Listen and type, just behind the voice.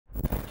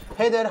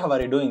Hey there, how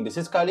are you doing? This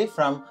is Kali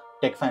from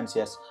Tech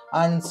Fanciers.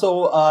 And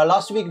so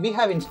last week we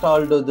have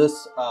installed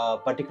this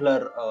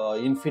particular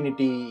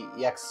Infinity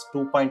X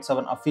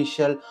 2.7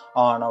 official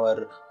on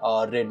our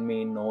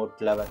Redmi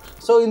Note 11.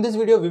 So in this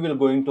video we will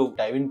going to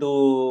dive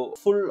into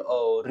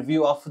full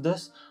review of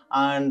this,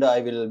 and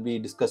I will be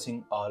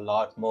discussing a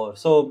lot more.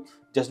 So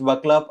just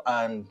buckle up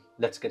and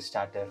let's get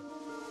started.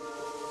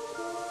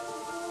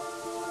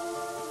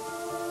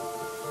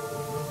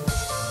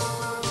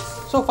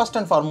 So first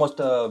and foremost,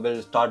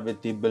 we'll start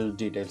with the build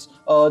details.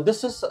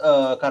 This is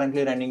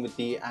currently running with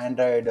the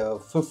Android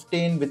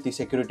 15 with the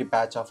security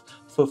patch of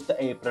 5th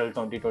April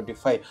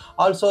 2025.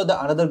 Also,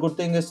 the another good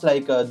thing is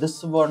like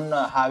this one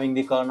having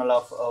the kernel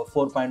of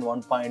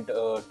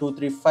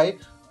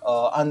 4.1.235.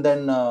 And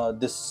then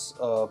this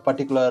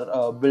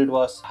particular build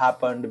was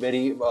happened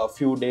very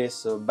few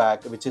days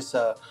back, which is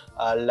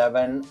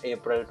 11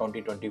 April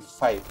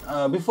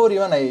 2025. Before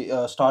even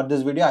I start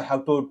this video, I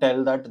have to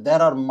tell that there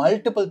are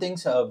multiple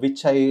things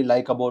which I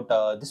like about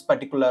this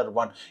particular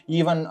one.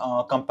 Even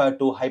compared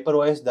to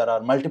HyperOS, there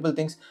are multiple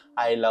things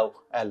I love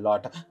a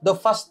lot. The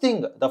first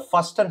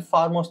and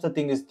foremost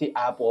thing is the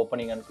app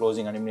opening and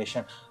closing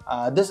animation.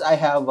 This I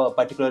have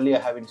particularly I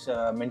have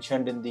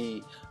mentioned in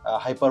the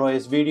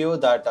HyperOS video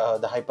that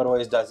the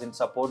HyperOS doesn't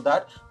support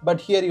that,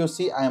 but here you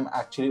see I am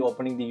actually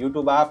opening the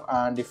YouTube app,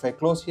 and if I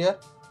close here,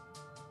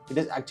 it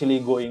is actually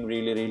going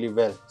really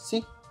well.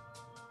 See,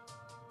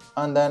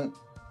 and then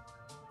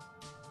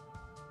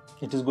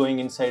it is going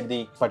inside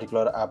the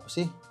particular app.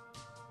 See,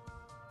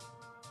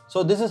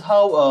 so this is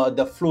how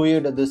the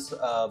fluid this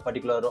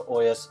particular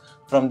OS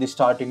from the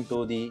starting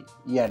to the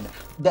end.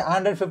 The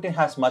Android 15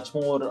 has much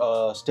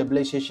more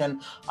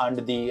stabilization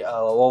and the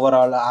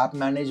overall app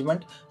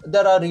management.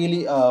 There are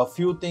really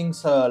few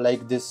things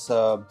like this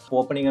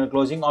opening and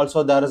closing.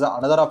 Also, there is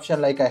another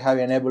option, like I have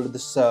enabled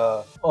this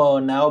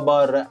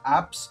navbar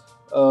apps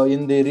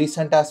in the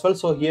recent as well.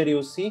 So here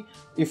you see,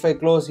 if I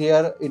close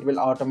here, it will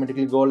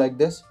automatically go like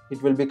this.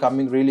 It will be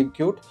coming really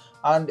cute.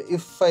 And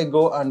if I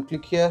go and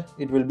click here,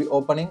 it will be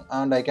opening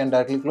and I can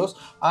directly close.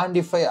 And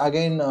if I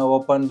again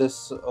open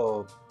this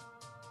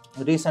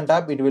recent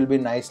app, it will be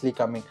nicely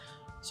coming.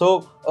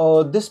 So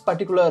this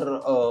particular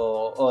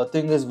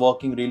thing is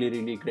working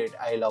really great.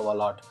 I love a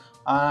lot.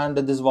 And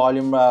this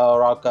volume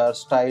rocker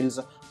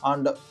styles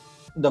and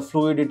the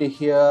fluidity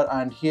here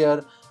and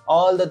here,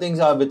 all the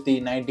things are with the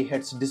 90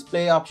 Hz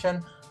display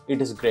option. It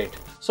is great.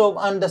 So,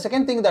 and the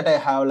second thing that I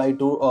have like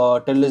to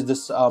tell is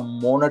this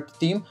Monet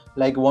theme.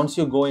 Like once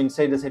you go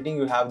inside the setting,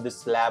 you have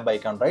this lab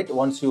icon, right?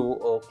 Once you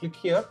click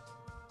here,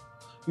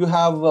 you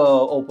have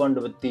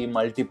opened with the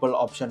multiple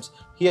options.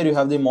 Here you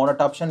have the Monet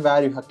option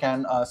where you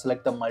can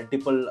select the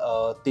multiple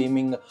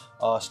theming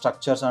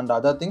structures and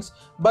other things.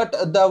 But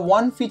the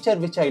one feature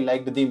which I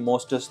liked the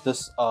most is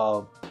this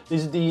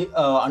is the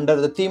under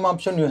the theme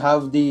option you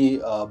have the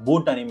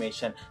boot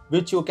animation,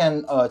 which you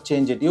can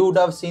change it. You would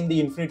have seen the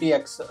Infinity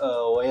X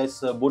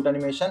OS boot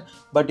animation,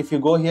 but if you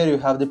go here, you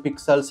have the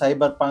Pixel,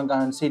 Cyberpunk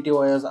and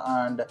CTOS,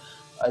 and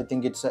I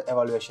think it's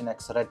Evaluation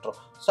X Retro.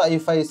 So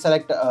if I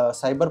select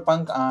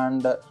Cyberpunk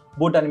and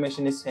boot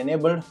animation is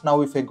enabled,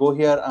 now if I go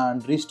here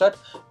and restart,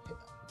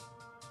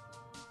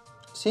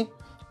 see,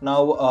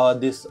 now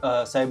this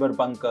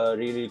Cyberpunk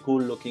really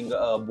cool looking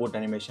boot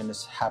animation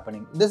is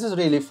happening. This is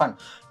really fun.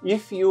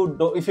 If you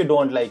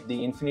don't like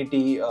the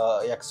Infinity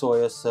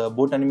XOS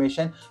boot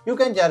animation, you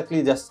can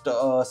directly just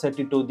set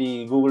it to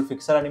the Google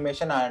Pixel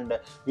animation and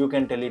you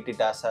can delete it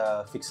as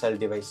a Pixel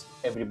device.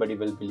 Everybody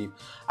will believe.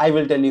 I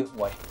will tell you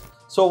why.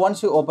 So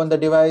once you open the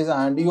device,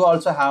 and you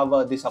also have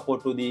the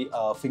support to the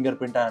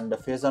fingerprint and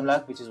face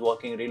unlock, which is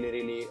working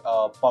really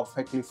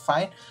perfectly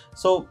fine.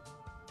 So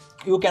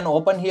you can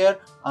open here,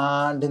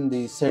 and in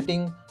the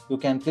setting you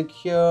can click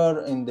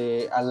here in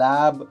the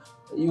lab.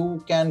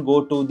 You can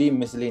go to the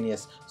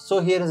miscellaneous. So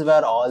here is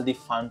where all the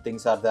fun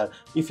things are there.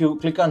 If you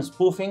click on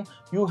spoofing,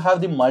 you have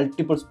the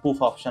multiple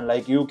spoof option.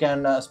 Like you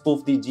can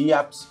spoof the G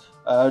apps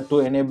to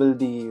enable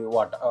the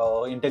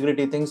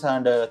integrity things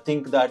and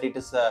think that it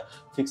is a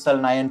Pixel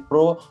 9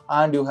 Pro,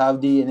 and you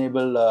have the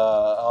enable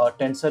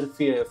tensor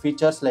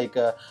features, like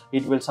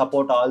it will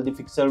support all the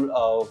Pixel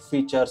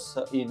features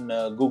in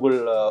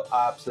Google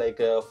apps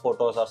like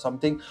photos or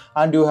something,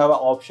 and you have an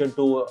option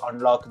to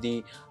unlock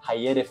the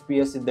higher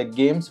FPS in the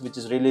games, which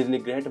is really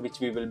great, which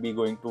we will be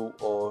going to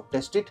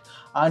test it.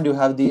 And you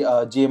have the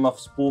GMF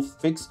spoof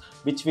fix,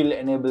 which will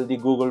enable the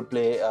Google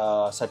Play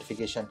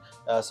certification,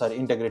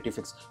 integrity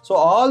fix. So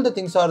all the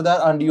things are there,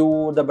 and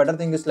the better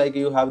thing is like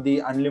you have the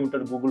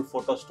unlimited Google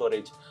photo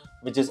storage,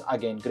 which is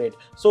again great.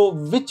 So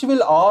which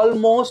will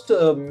almost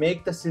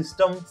make the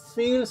system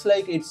feels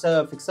like it's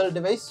a Pixel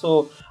device.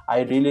 So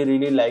I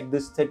really like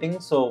this setting.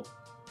 So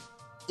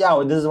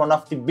yeah, this is one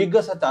of the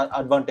biggest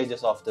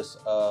advantages of this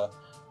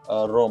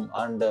ROM,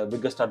 and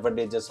biggest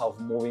advantages of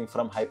moving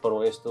from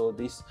HyperOS to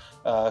this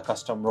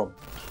custom ROM.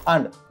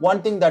 And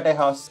one thing that I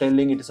have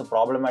telling it is a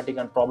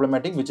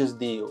problematic, which is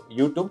the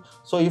YouTube.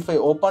 So if I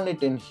open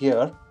it in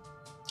here,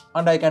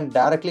 and I can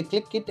directly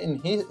click it in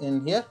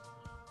here.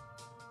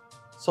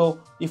 So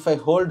if I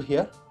hold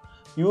here,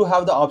 you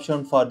have the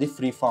option for the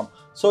freeform.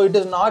 So it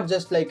is not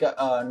just like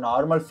a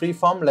normal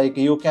freeform, like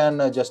you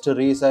can just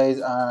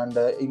resize and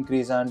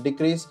increase and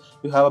decrease.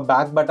 You have a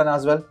back button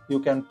as well, you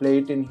can play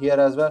it in here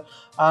as well,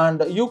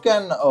 and you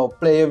can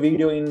play a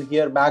video in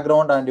here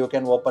background, and you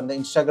can open the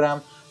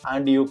Instagram,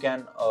 and you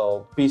can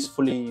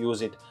peacefully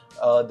use it.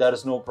 There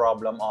is no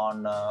problem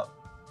on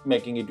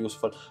making it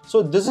useful.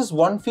 So this is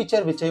one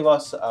feature which I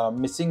was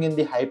missing in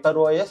the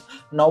HyperOS.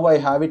 Now I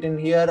have it in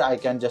here. I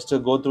can just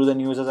go through the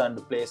news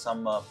and play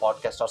some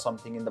podcast or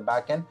something in the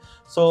backend.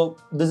 So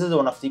this is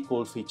one of the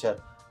cool feature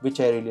which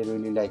I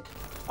really like.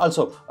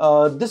 Also,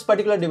 this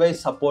particular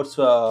device supports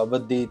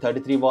with the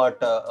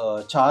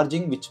 33-watt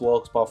charging, which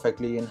works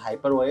perfectly in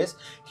HyperOS.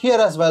 Here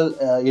as well,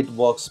 it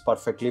works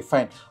perfectly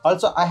fine.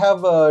 Also, I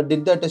have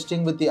did the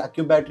testing with the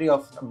battery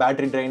of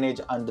battery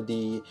drainage and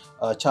the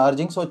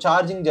charging. So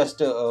charging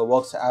just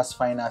works as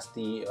fine as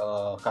the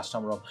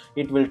custom ROM.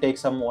 It will take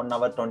some 1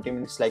 hour 20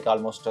 minutes, like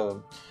almost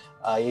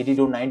 80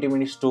 to 90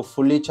 minutes to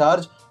fully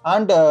charge,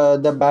 and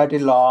the battery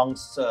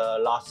lasts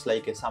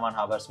like 7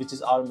 hours, which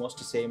is almost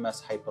same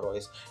as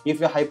HyperOS. If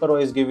your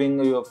HyperOS is giving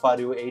you for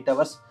you 8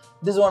 hours,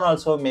 this one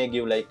also may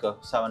give like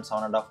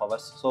 7.5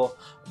 hours. So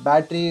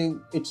battery,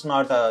 it's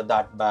not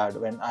that bad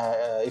when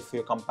if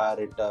you compare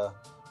it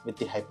with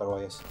the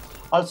HyperOS.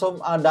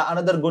 Also,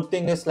 another good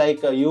thing is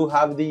like you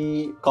have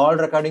the call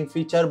recording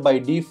feature. By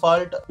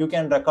default, you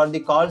can record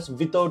the calls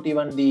without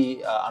even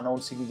the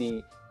announcing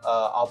the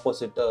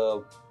opposite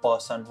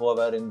person,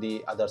 whoever in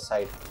the other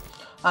side.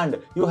 And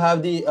you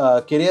have the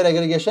carrier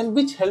aggregation,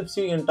 which helps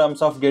you in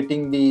terms of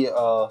getting the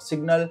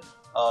signal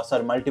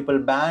multiple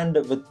band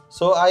with.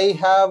 So I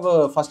have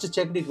first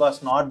checked, it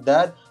was not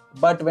there,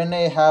 but when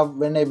I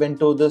went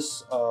to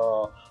this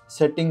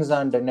settings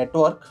and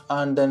network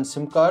and then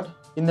SIM card,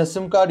 in the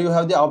SIM card you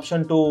have the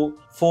option to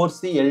force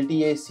the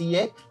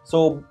LTACA.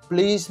 So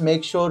please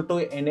make sure to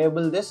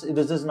enable this.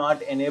 This is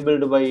not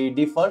enabled by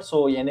default,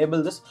 so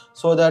enable this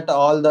so that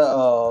all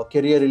the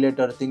carrier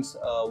related things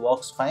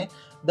works fine.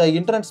 The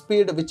internet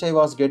speed which I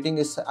was getting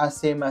is as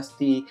same as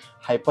the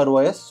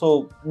HyperOS,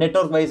 so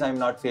network wise I'm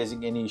not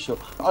facing any issue.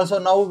 Also,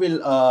 now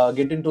we'll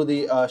get into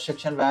the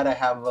section where I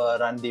have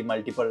run the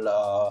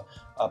multiple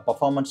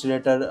performance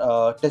related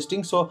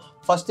testing. So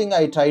first thing,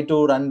 I try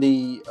to run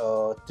the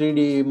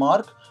 3D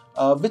mark,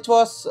 which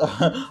was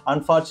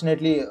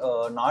unfortunately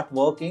not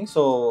working.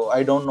 So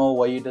I don't know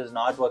why it is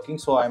not working,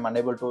 so I'm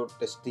unable to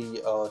test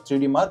the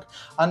 3D mark.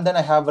 And then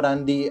I have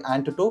run the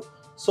AnTuTu.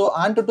 So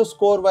AnTuTu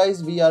score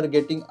wise, we are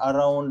getting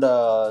around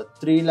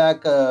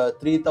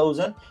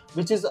 3,03,000,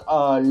 which is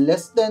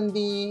less than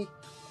the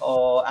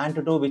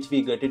AnTuTu which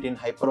we get it in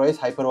HyperOS.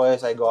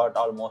 HyperOS I got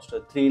almost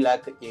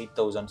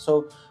 3,08,000.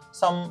 So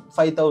some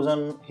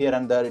 5,000 here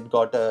and there it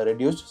got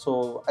reduced.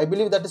 So I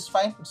believe that is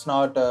fine. It's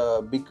not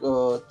a big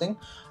thing.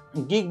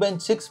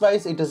 Geekbench 6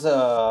 wise, it is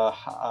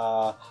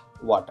what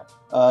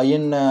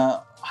in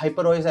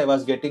HyperOS I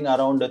was getting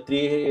around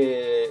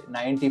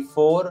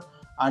 394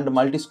 and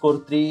multi-score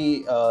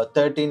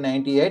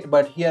 1398,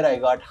 but here I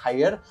got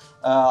higher.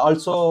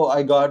 Also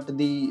I got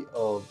the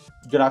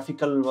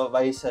graphical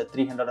wise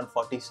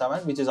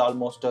 347, which is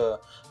almost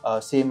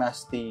same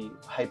as the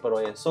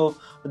HyperOS. So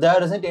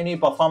there isn't any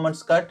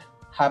performance cut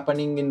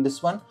happening in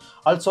this one.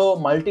 Also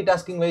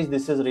multitasking wise,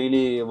 this is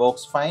really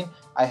works fine.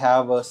 I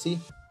have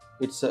see,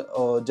 it's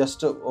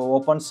just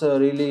opens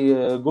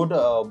really good,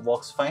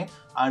 works fine,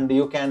 and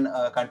you can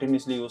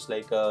continuously use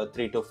like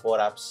 3 to 4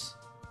 apps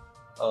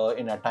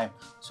in a time.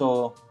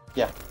 So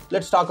yeah,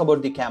 let's talk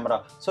about the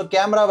camera. So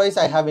camera wise,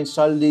 I have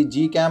installed the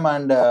Gcam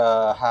and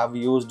have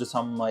used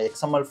some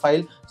XML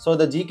file. So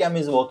the Gcam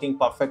is working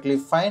perfectly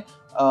fine.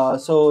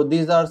 So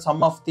these are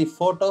some of the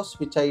photos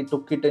which I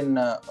took it in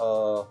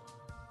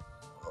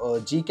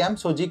Gcam.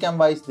 So Gcam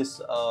wise, this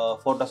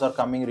photos are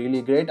coming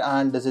really great,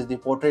 and this is the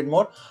portrait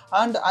mode.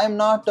 And I'm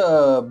not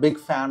a big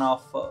fan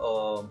of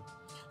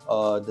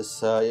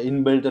this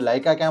inbuilt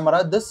Leica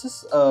camera. This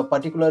is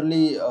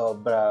particularly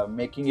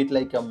making it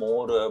like a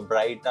more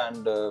bright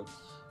and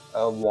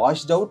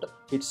washed out.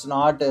 It's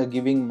not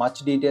giving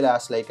much detail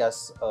as like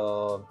as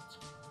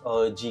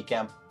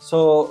Gcam.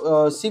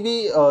 So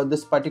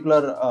this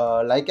particular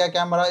Leica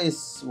camera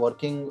is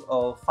working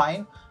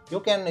fine. You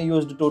can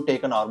use it to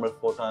take a normal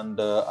photo and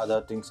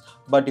other things,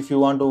 but if you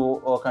want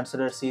to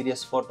consider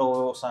serious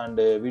photos and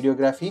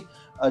videography,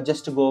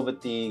 just go with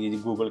the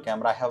Google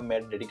camera. I have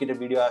made dedicated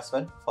video as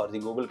well for the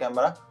Google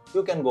camera.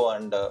 You can go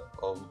and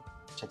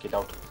check it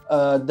out.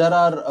 There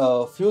are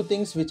a few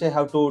things which I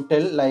have to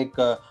tell, like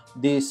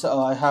this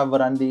I have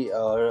run the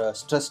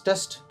stress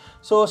test.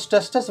 So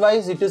stress test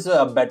wise, it is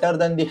better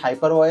than the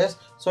HyperOS.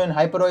 So in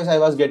HyperOS I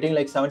was getting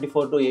like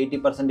 74 to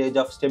 80%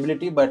 of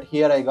stability, but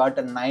here I got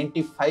a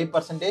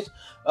 95%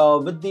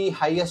 with the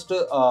highest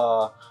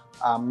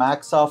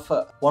max of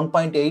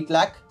 1.8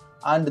 lakh,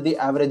 and the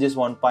average is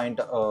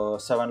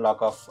 1.7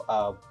 lakh of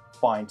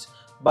points.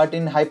 But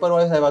in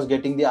HyperOS I was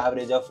getting the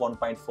average of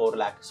 1.4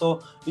 lakh. So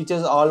which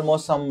is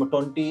almost some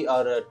 20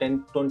 or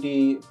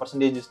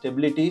 10-20%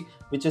 stability,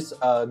 which is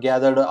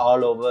gathered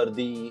all over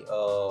the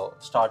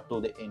start to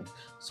the end.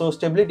 So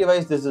stability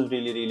wise, this is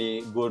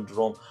really good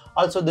ROM.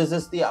 Also, this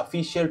is the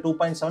official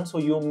 2.7, so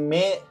you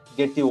may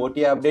get the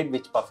OTA update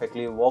which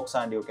perfectly works,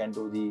 and you can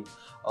do the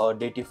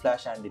dative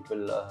flash and it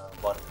will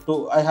work.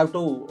 So I have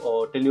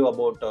to tell you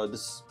about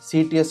this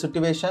CTS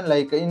situation.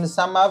 Like in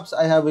some apps,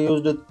 I have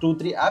used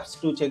 2-3 apps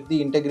to check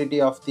the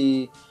integrity of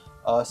the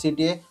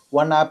CTA.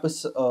 One app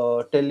is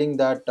telling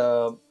that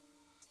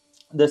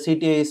the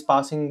CTA is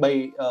passing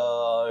by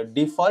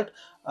default,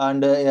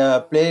 and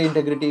player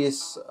integrity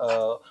is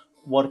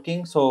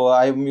working. So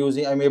I'm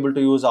able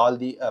to use all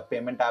the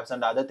payment apps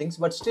and other things,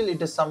 but still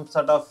it is some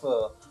sort of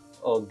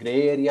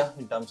gray area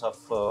in terms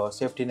of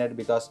safety net,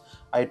 because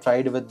I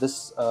tried with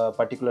this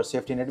particular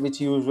safety net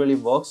which usually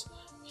works.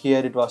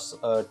 Here it was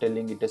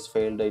telling it is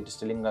failed, it is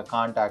telling I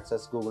can't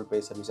access Google Pay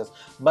services.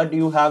 But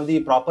you have the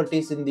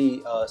properties in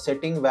the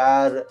setting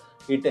where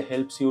it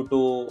helps you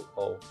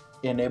to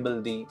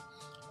enable the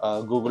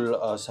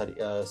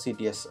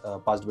CTS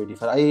passed by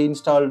default. I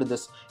installed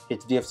this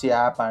HDFC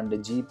app and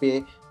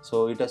GPay,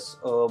 so it is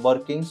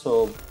working.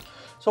 So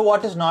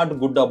what is not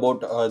good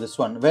about this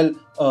one? Well,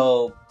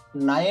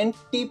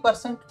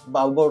 90%,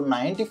 about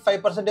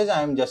 95%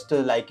 I am just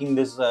liking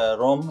this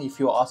ROM. If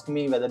you ask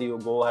me whether you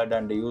go ahead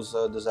and use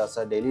this as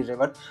a daily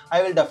driver,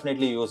 I will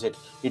definitely use it.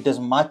 It is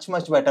much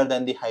better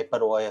than the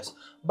HyperOS.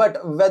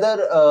 But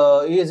whether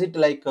is it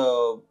like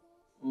the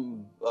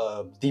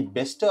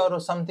best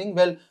or something?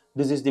 Well,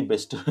 this is the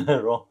best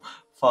ROM.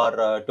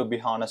 For to be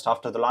honest,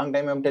 after the long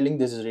time I'm telling,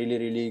 this is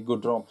really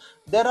good ROM.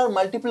 There are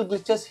multiple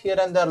glitches here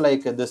and there,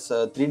 like this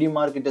 3D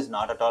mark, it is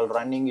not at all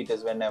running. It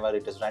is whenever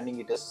it is running,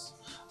 it is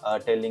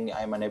telling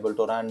I'm unable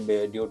to run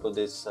due to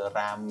this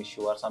RAM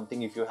issue or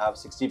something. If you have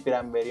 6GB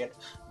RAM variant,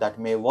 that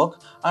may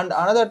work. And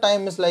another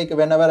time is like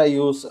whenever I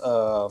use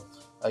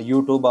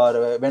YouTube,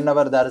 or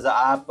whenever there is an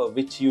app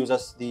which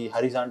uses the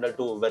horizontal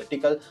to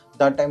vertical,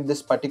 that time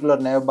this particular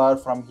navbar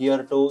from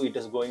here to it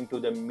is going to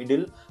the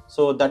middle,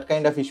 so that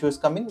kind of issue is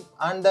coming.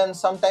 And then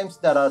sometimes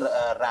there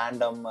are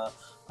random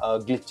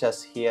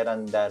glitches here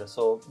and there.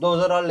 So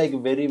those are all like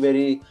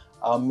very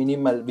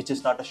minimal, which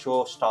is not a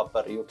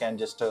showstopper. You can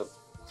just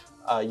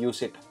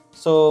use it.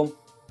 So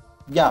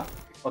yeah,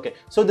 okay,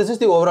 so this is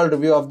the overall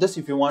review of this.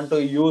 If you want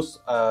to use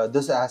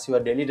this as your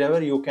daily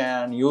driver, you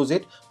can use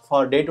it.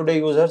 For day-to-day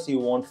users, you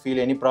won't feel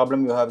any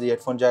problem. You have the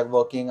headphone jack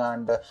working,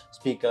 and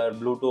speaker,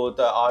 Bluetooth,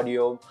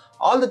 audio,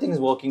 all the things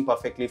working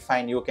perfectly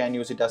fine. You can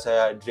use it as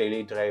a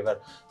daily driver.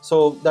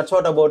 So that's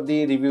what about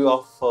the review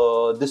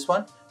of this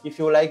one. If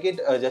you like it,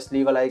 just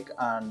leave a like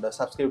and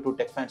subscribe to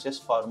Tech Fancies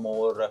for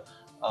more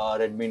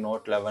Redmi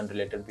Note 11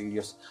 related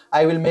videos.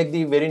 I will make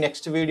the very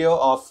next video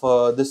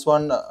of this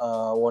one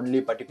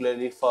only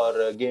particularly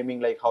for gaming,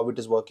 like how it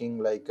is working,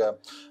 like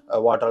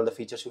what are the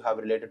features you have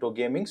related to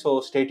gaming. So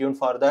stay tuned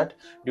for that.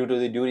 Due to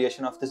the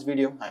duration of this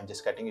video, I'm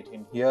just cutting it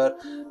in here.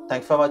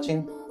 Thanks for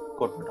watching.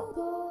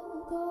 Good.